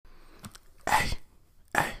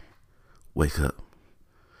Wake up.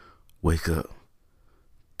 Wake up.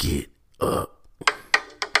 Get up.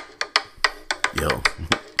 Yo,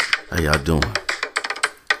 how y'all doing?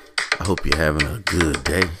 I hope you're having a good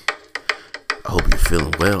day. I hope you're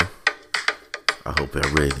feeling well. I hope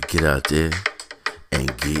you're ready to get out there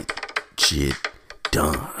and get shit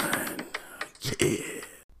done. Yeah.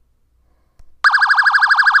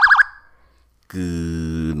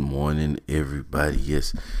 Good morning, everybody.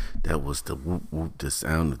 Yes, that was the whoop whoop, the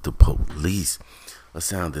sound of the police. A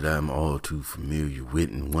sound that I'm all too familiar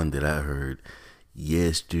with, and one that I heard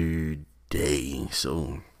yesterday.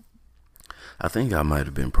 So I think I might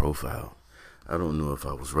have been profiled. I don't know if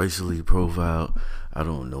I was racially profiled. I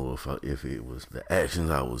don't know if it was the actions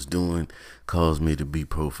I was doing caused me to be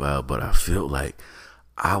profiled, but I felt like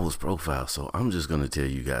I was profiled. So I'm just going to tell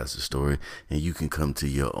you guys the story and you can come to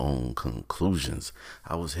your own conclusions.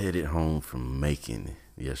 I was headed home from Macon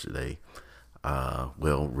yesterday.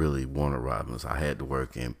 Really Warner Robins. I had to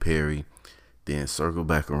work in Perry, then circle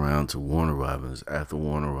back around to Warner Robins. After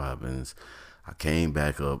Warner Robins, I came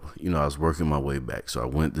back up. I was working my way back, so I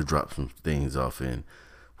went to drop some things off and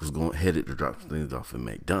headed to drop some things off in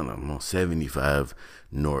McDonough. I'm on 75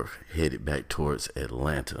 North, headed back towards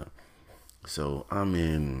Atlanta. So I'm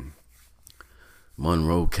in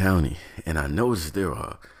Monroe County, and I noticed there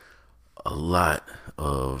are a lot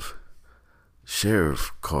of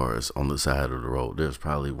sheriff cars on the side of the road. There's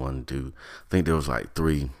probably one, two. I think there was like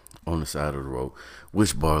three on the side of the road,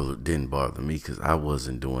 which didn't bother me because I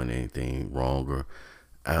wasn't doing anything wrong or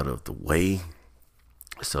out of the way.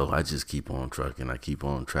 So I just keep on trucking. I keep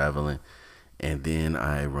on traveling, and then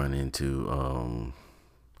I run into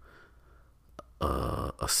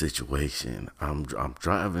a situation. I'm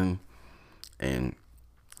driving, and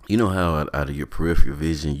you know how out of your peripheral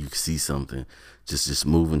vision you can see something just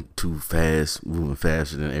moving too fast, moving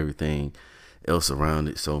faster than everything else around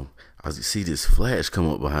it. So I see this flash come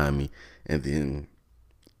up behind me and then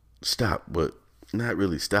stop, but not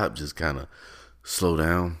really stop, just kind of slow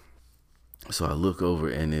down. So I look over,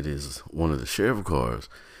 and it is one of the sheriff cars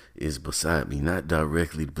is beside me, not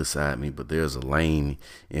directly beside me, but there's a lane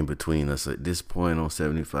in between us. At this point on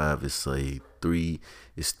 75, it's three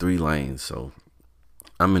lanes. So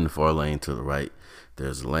I'm in the far lane to the right.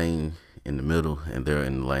 There's a lane in the middle, and they're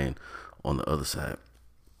in the lane on the other side.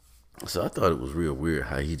 So I thought it was real weird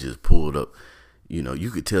how he just pulled up.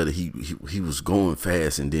 You could tell that he was going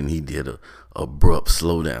fast, and then he did a abrupt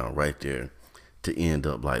slowdown right there to end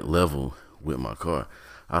up like level with my car.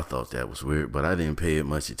 I thought that was weird, but I didn't pay it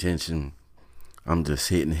much attention. I'm just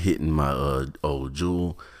hitting my old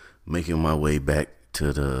Jewel, making my way back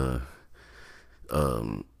to the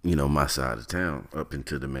my side of town, up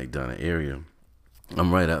into the McDonough area.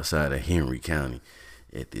 I'm right outside of Henry County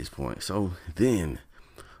at this point. So then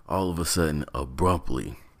all of a sudden,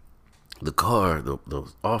 abruptly, the car, the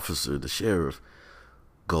officer, the sheriff,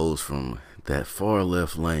 goes from that far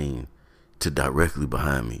left lane to directly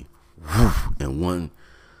behind me. Woof, in one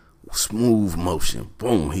smooth motion,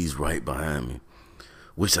 boom, he's right behind me,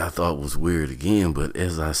 which I thought was weird again. But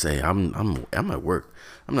as I say, I'm at work.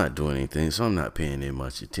 I'm not doing anything, so I'm not paying that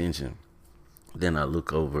much attention. Then I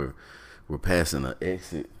look over. We're passing an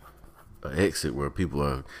exit where people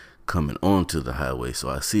are coming onto the highway. So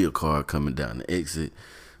I see a car coming down the exit.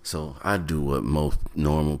 So I do what most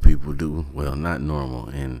normal people do. Well, not normal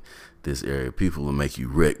in this area. People will make you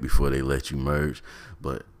wreck before they let you merge.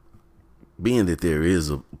 But being that there is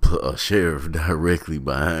a sheriff directly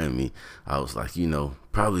behind me, I was like,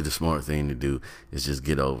 probably the smart thing to do is just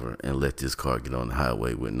get over and let this car get on the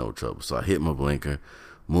highway with no trouble. So I hit my blinker,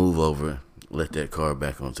 move over, let that car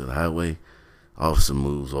back onto the highway. Officer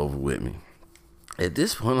moves over with me. At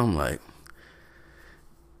this point, I'm like,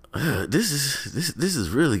 this is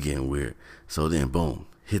really getting weird. So then, boom,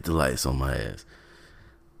 hit the lights on my ass.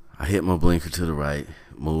 I hit my blinker to the right,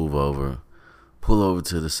 move over, pull over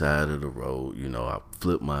to the side of the road.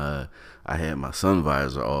 I had my sun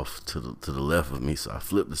visor off to the left of me, so I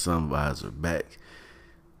flipped the sun visor back,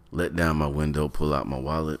 let down my window, pull out my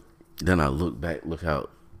wallet. Then I look back, look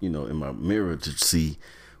out, in my mirror to see,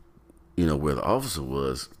 where the officer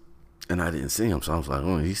was, and I didn't see him. So I was like,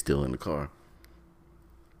 oh, he's still in the car.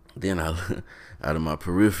 Then out of my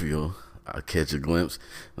peripheral, I catch a glimpse,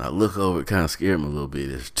 and I look over. It kind of scared me a little bit.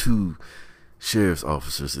 There's two sheriff's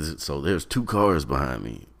officers, so there's two cars behind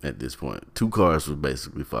me at this point. Two cars were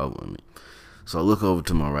basically following me. So I look over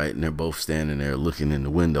to my right, and they're both standing there looking in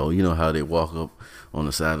the window. You know how they walk up on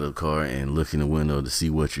the side of the car and look in the window to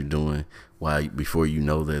see what you're doing before you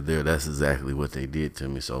know they're there? That's exactly what they did to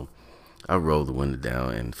me. So I roll the window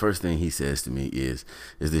down, and the first thing he says to me is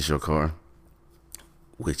this your car?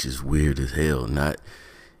 Which is weird as hell. Not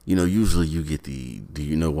usually you get do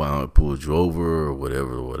you know why I pulled you over or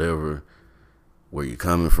whatever, where you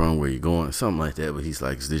coming from, where you going, something like that. But he's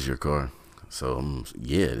like, is this your car? So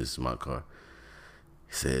yeah, this is my car.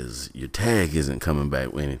 He says, your tag isn't coming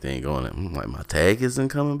back with anything on it. I'm like, my tag isn't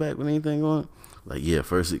coming back with anything on it? Like, yeah,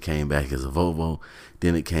 first it came back as a Volvo,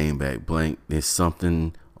 then it came back blank. There's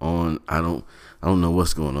something on, I don't know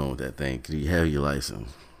what's going on with that thing. Do you have your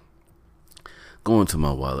license? Going to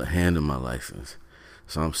my wallet, hand him my license.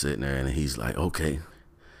 So I'm sitting there and he's like, okay,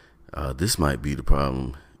 this might be the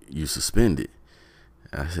problem. You suspended.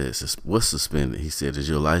 I said, what's suspended? He said, is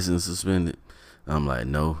your license suspended? I'm like,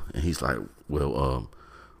 no. And he's like, well,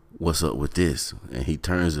 what's up with this? And he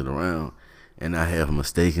turns it around and I have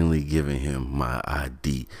mistakenly given him my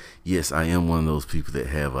ID. Yes, I am one of those people that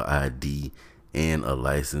have an ID and a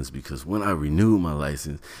license, because when I renewed my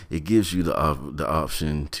license, it gives you the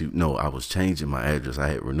option to, no, I was changing my address. I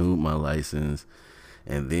had renewed my license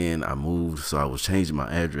and then I moved, so I was changing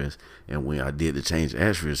my address. And when I did the change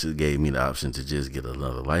address, it gave me the option to just get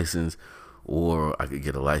another license, or I could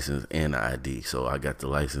get a license and an ID. So I got the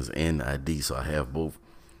license and the ID, so I have both.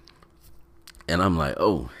 And I'm like,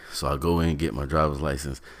 oh, so I go in and get my driver's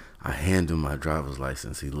license. I hand him my driver's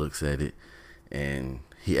license. He looks at it and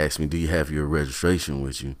he asked me, do you have your registration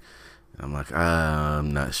with you? And I'm like,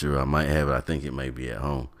 I'm not sure. I might have it. I think it may be at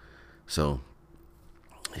home. So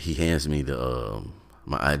he hands me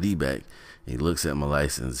my ID back. He looks at my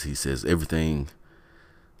license. He says, is everything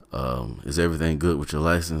good with your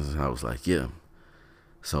license? And I was like, yeah.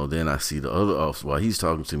 So then I see the other officer, while he's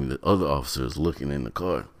talking to me, the other officer is looking in the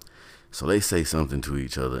car. So they say something to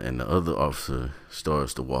each other, and the other officer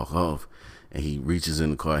starts to walk off, and he reaches in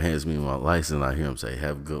the car, hands me my license. I hear him say,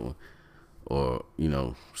 have a good one, or,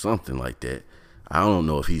 something like that. I don't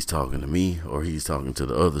know if he's talking to me or he's talking to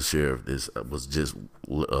the other sheriff that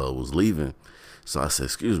was leaving. So I said,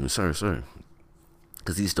 excuse me, sir,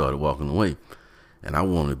 because he started walking away, and I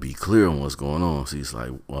want to be clear on what's going on. So he's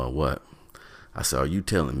like, what? I said, are you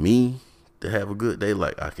telling me to have a good day,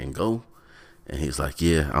 like I can go? And he's like,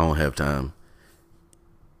 yeah, I don't have time.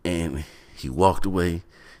 And he walked away,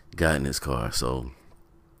 got in his car. So,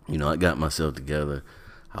 I got myself together.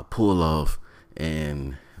 I pull off,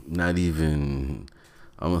 and not even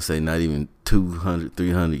 200,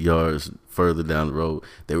 300 yards further down the road,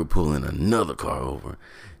 they were pulling another car over.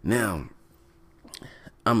 Now,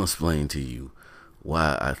 I'm going to explain to you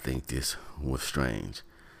why I think this was strange.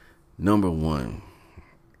 Number one,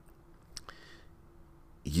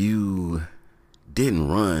 you didn't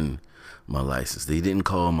run my license. They didn't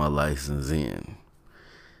call my license in.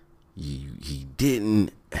 He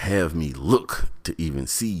didn't have me look to even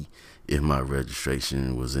see if my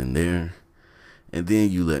registration was in there. And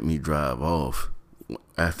then you let me drive off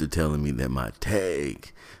after telling me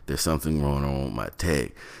that there's something wrong with my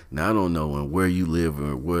tag. Now, I don't know where you live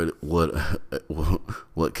or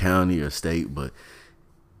what county or state, but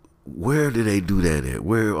where do they do that at?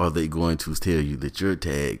 Where are they going to tell you that your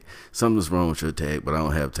tag, something's wrong with your tag, but I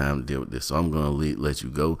don't have time to deal with this, so I'm going to let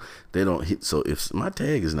you go? They don't hit. So if my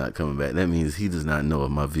tag is not coming back, that means he does not know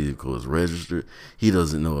if my vehicle is registered. He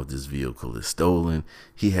doesn't know if this vehicle is stolen.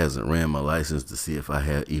 He hasn't ran my license to see if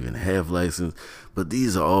I even have license. But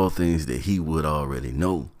these are all things that he would already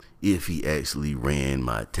know if he actually ran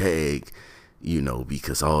my tag,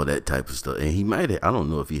 because all that type of stuff. And he might have, I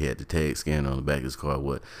don't know if he had the tag scanner on the back of his car or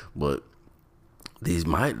what, but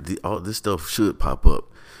all this stuff should pop up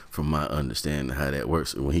from my understanding how that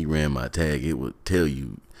works. When he ran my tag, it would tell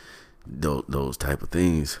you those type of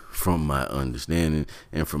things from my understanding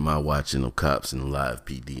and from my watching of cops and live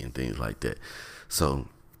PD and things like that. So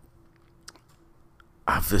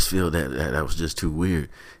I just feel that was just too weird.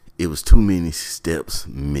 It was too many steps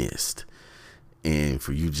missed. And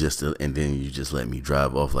for you and then you just let me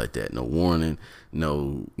drive off like that. No warning.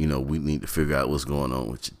 No, we need to figure out what's going on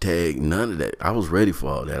with your tag. None of that. I was ready for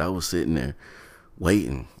all that. I was sitting there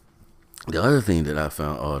waiting. The other thing that I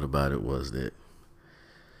found odd about it was that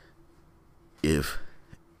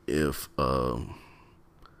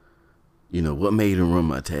what made him run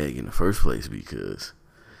my tag in the first place, because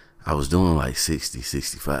I was doing like 60,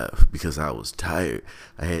 65 because I was tired.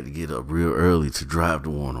 I had to get up real early to drive to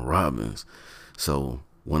Warner Robins. So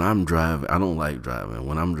when I'm driving, I don't like driving.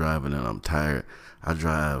 When I'm driving and I'm tired, I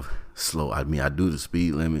drive slow. I mean, I do the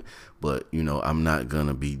speed limit, but I'm not one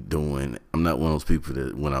of those people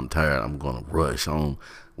that when I'm tired, I'm going to rush home.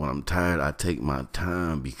 When I'm tired, I take my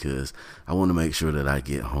time because I want to make sure that I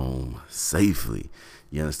get home safely.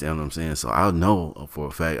 You understand what I'm saying? So I know for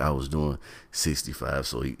a fact I was doing 65,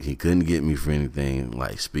 so he couldn't get me for anything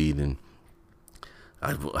like speeding.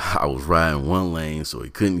 I was riding one lane, so he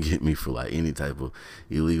couldn't get me for like any type of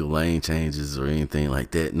illegal lane changes or anything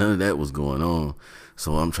like that. None of that was going on.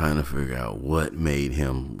 So I'm trying to figure out what made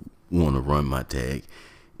him want to run my tag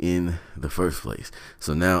in the first place.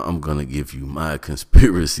 So now I'm going to give you my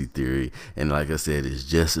conspiracy theory. And like I said, it's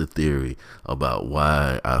just a theory about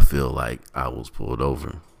why I feel like I was pulled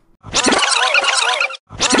over.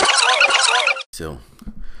 So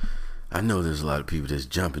I know there's a lot of people that's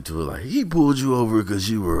jumping to it like, he pulled you over because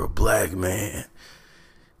you were a black man.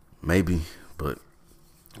 Maybe, but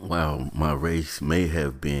while my race may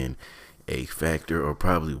have been a factor, or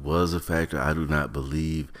probably was a factor, I do not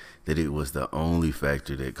believe that it was the only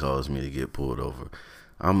factor that caused me to get pulled over.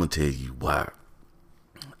 I'm going to tell you why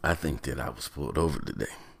I think that I was pulled over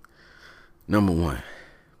today. Number one,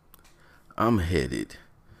 I'm headed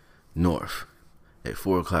north at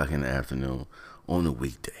 4 o'clock in the afternoon on a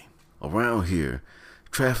weekday. Around here,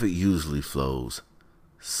 traffic usually flows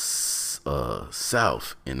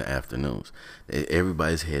south in the afternoons.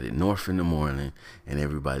 Everybody's headed north in the morning, and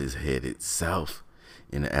everybody's headed south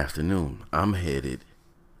in the afternoon. I'm headed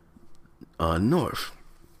north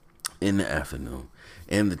in the afternoon,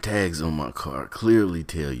 and the tags on my car clearly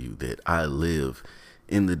tell you that I live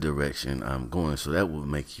in the direction I'm going. So that would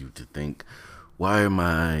make you to think, why am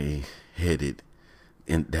I headed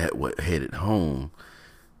in that way, headed home?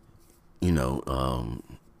 In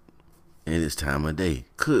this time of day?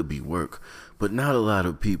 Could be work, but not a lot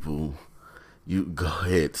of people you go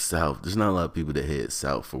head south. There's not a lot of people that head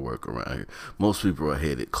south for work around here. Most people are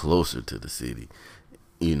headed closer to the city,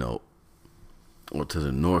 or to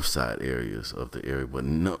the north side areas of the area, but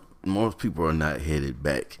no, most people are not headed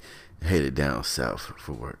down south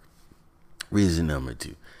for work. Reason number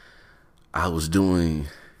two, I was doing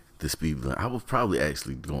the speed limit. I was probably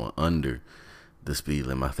actually going under the speed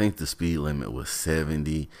limit. I think the speed limit was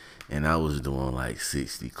 70, and I was doing like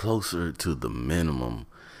 60, closer to the minimum.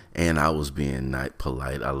 And I was being not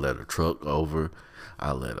polite. I let a truck over.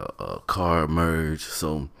 I let a car merge.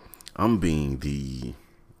 So I'm being the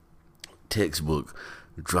textbook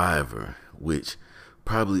driver, which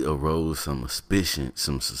probably arose some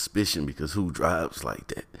suspicion, because who drives like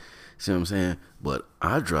that? See what I'm saying? But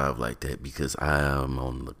I drive like that because I am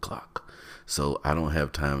on the clock. So I don't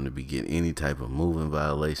have time to be getting any type of moving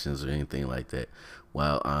violations or anything like that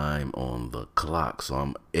while I'm on the clock. So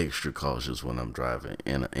I'm extra cautious when I'm driving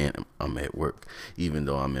and I'm at work. Even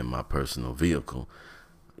though I'm in my personal vehicle,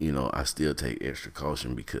 I still take extra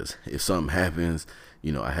caution, because if something happens,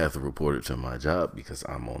 I have to report it to my job because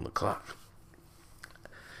I'm on the clock.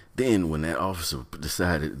 Then when that officer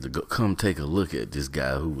decided to come take a look at this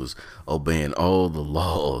guy who was obeying all the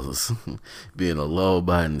laws, being a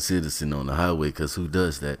law-abiding citizen on the highway, because who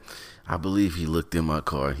does that? I believe he looked in my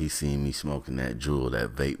car. He seen me smoking that Juul,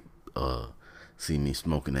 that vape,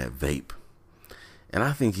 And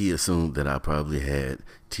I think he assumed that I probably had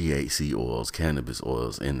THC oils, cannabis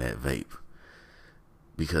oils in that vape.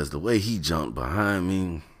 Because the way he jumped behind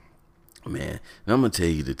me, man, and I'm going to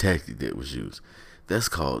tell you the tactic that was used. That's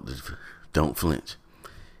called the don't flinch.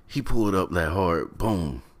 He pulled up that hard,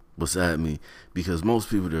 boom, beside me, because most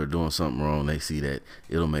people that are doing something wrong, they see that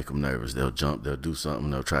it'll make them nervous. They'll jump, they'll do something,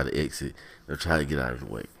 they'll try to exit, they'll try to get out of the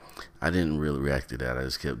way. I didn't really react to that. I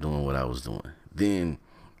just kept doing what I was doing. Then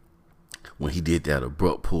when he did that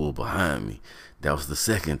abrupt pull behind me, that was the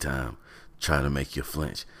second time trying to make you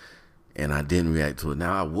flinch. And I didn't react to it.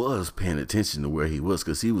 Now, I was paying attention to where he was,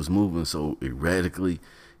 because he was moving so erratically.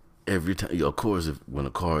 Every time, of course, when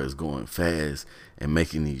a car is going fast and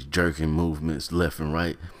making these jerking movements left and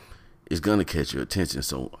right, it's gonna catch your attention.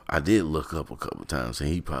 So I did look up a couple times, and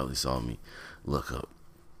he probably saw me look up.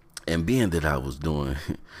 And being that I was doing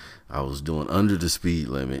under the speed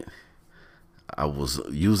limit, I was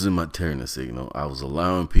using my turning signal. I was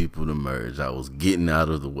allowing people to merge. I was getting out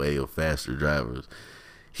of the way of faster drivers.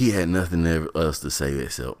 He had nothing else to say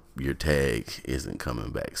except your tag isn't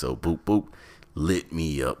coming back. So boop boop. Lit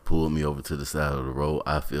me up, pulled me over to the side of the road.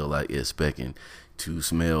 I feel like expecting to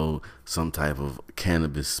smell some type of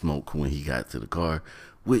cannabis smoke when he got to the car,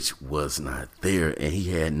 which was not there, and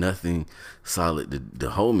he had nothing solid to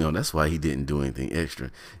hold me on. That's why he didn't do anything extra.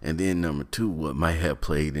 And then number two, what might have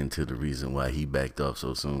played into the reason why he backed off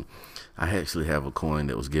so soon, I actually have a coin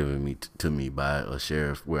that was given to me by a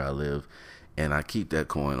sheriff where I live, and I keep that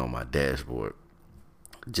coin on my dashboard.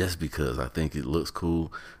 Just because I think it looks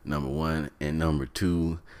cool, number one, and number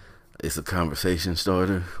two, it's a conversation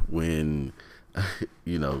starter when,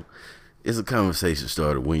 it's a conversation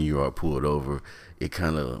starter when you are pulled over. It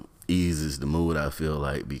kind of eases the mood, I feel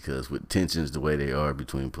like, because with tensions the way they are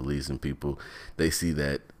between police and people, they see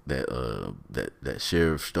that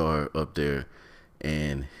sheriff star up there,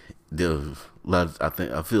 and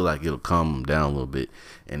I feel like it'll calm them down a little bit,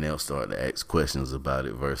 and they'll start to ask questions about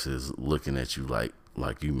it versus looking at you like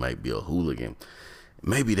you might be a hooligan.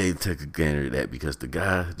 Maybe they took advantage of that because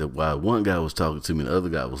while one guy was talking to me, the other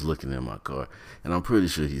guy was looking at my car, and I'm pretty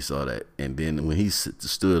sure he saw that. And then when he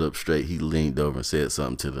stood up straight, he leaned over and said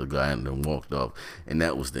something to the guy and then walked off, and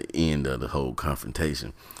that was the end of the whole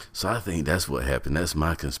confrontation. So I think that's what happened. That's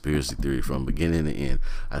my conspiracy theory from beginning to end.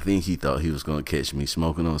 I think he thought he was going to catch me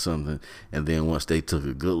smoking on something, and then once they took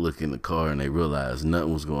a good look in the car and they realized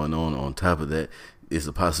nothing was going on top of that, it's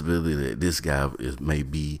a possibility that this guy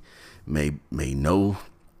may know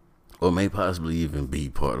or may possibly even be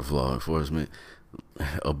part of law enforcement.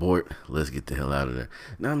 Abort. Let's get the hell out of there.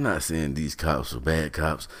 Now, I'm not saying these cops are bad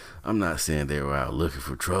cops. I'm not saying they were out looking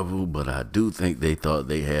for trouble, but I do think they thought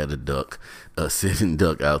they had a sitting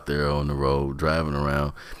duck out there on the road driving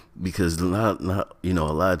around. Because a lot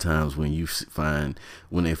of times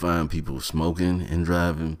when they find people smoking and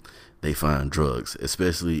driving, they find drugs,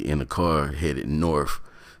 especially in a car headed north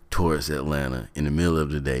towards Atlanta in the middle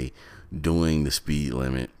of the day, doing the speed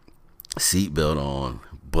limit, seatbelt on,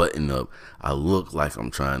 button up. I look like I'm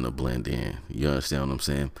trying to blend in. You understand what I'm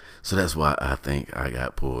saying? So that's why I think I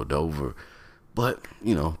got pulled over. But,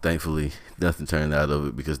 thankfully, nothing turned out of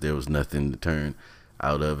it because there was nothing to turn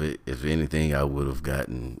out of it. If anything, I would have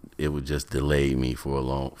it would just delay me for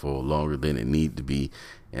longer than it needed to be.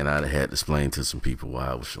 And I'd have had to explain to some people why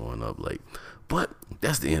I was showing up late. But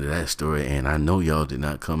that's the end of that story. And I know y'all did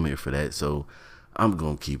not come here for that. So I'm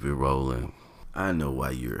going to keep it rolling. I know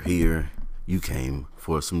why you're here. You came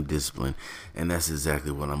for some discipline, and that's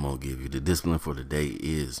exactly what I'm going to give you. The discipline for the day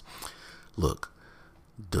is, look,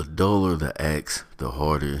 the duller the axe, the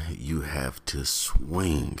harder you have to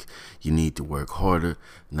swing. You need to work harder,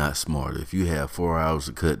 not smarter. If you have 4 hours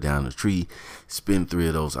to cut down a tree, spend 3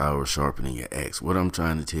 of those hours sharpening your axe. What I'm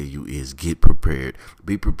trying to tell you is get prepared.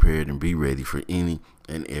 Be prepared and be ready for any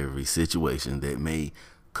and every situation that may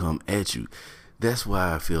come at you. That's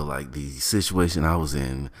why I feel like the situation I was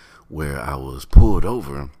in where I was pulled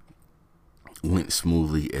over went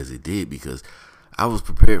smoothly as it did because I was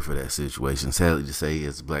prepared for that situation. Sadly to say,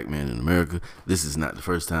 as a black man in America, this is not the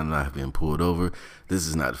first time that I've been pulled over. This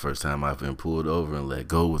is not the first time I've been pulled over and let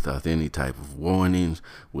go without any type of warnings,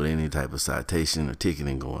 with any type of citation or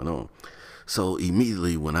ticketing going on. So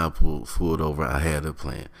immediately when I pulled over, I had a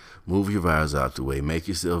plan. Move your visor out the way, make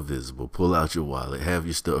yourself visible, pull out your wallet, have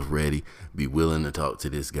your stuff ready, be willing to talk to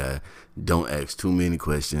this guy. Don't ask too many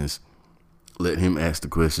questions. Let him ask the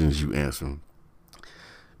questions, you answer them.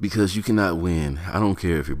 Because you cannot win. I don't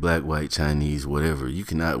care if you're black, white, Chinese, whatever. You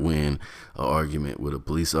cannot win an argument with a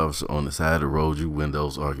police officer on the side of the road. You win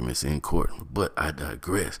those arguments in court. But I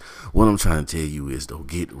digress. What I'm trying to tell you is, though,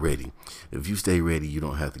 get ready. If you stay ready, you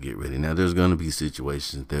don't have to get ready. Now, there's going to be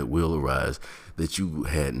situations that will arise that you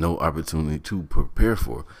had no opportunity to prepare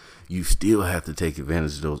for. You still have to take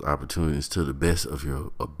advantage of those opportunities to the best of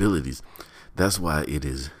your abilities. That's why it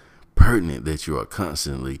is pertinent that you are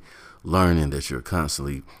constantly learning, that you're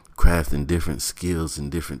constantly crafting different skills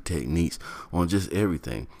and different techniques on just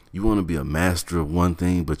everything. You want to be a master of one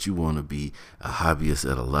thing, but you want to be a hobbyist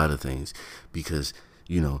at a lot of things because,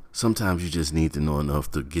 sometimes you just need to know enough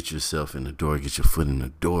to get yourself in the door, get your foot in the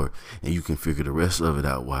door, and you can figure the rest of it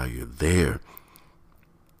out while you're there.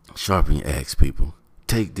 Sharpen your axe, people.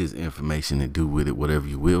 Take this information and do with it whatever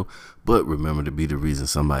you will, but remember to be the reason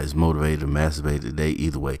somebody's motivated to masturbate today.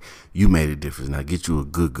 Either way, you made a difference. Now get you a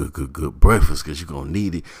good breakfast because you're going to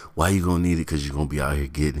need it. Why you going to need it? Because you're going to be out here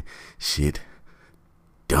getting shit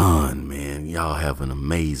done, man. Y'all have an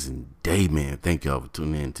amazing day, man. Thank y'all for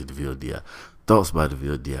tuning in to the VLDI Thoughts by the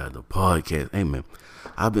VLDI, the podcast. Hey, man,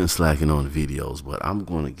 I've been slacking on the videos, but I'm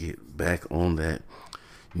going to get back on that.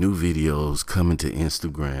 New videos coming to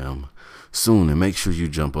Instagram soon, and make sure you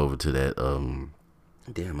jump over to that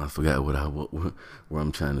I forgot where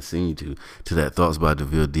I'm trying to send you to that Thoughts by the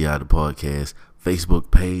VLDI, the podcast Facebook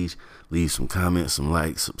page. Leave some comments, some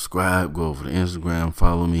likes, subscribe, go over to Instagram,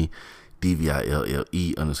 follow me,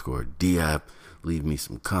 DVILLE_DI. Leave me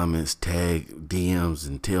some comments, tag, DMs,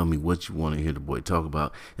 and tell me what you want to hear the boy talk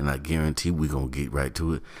about, and I guarantee we're gonna get right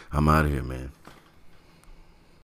to it. I'm out of here, man.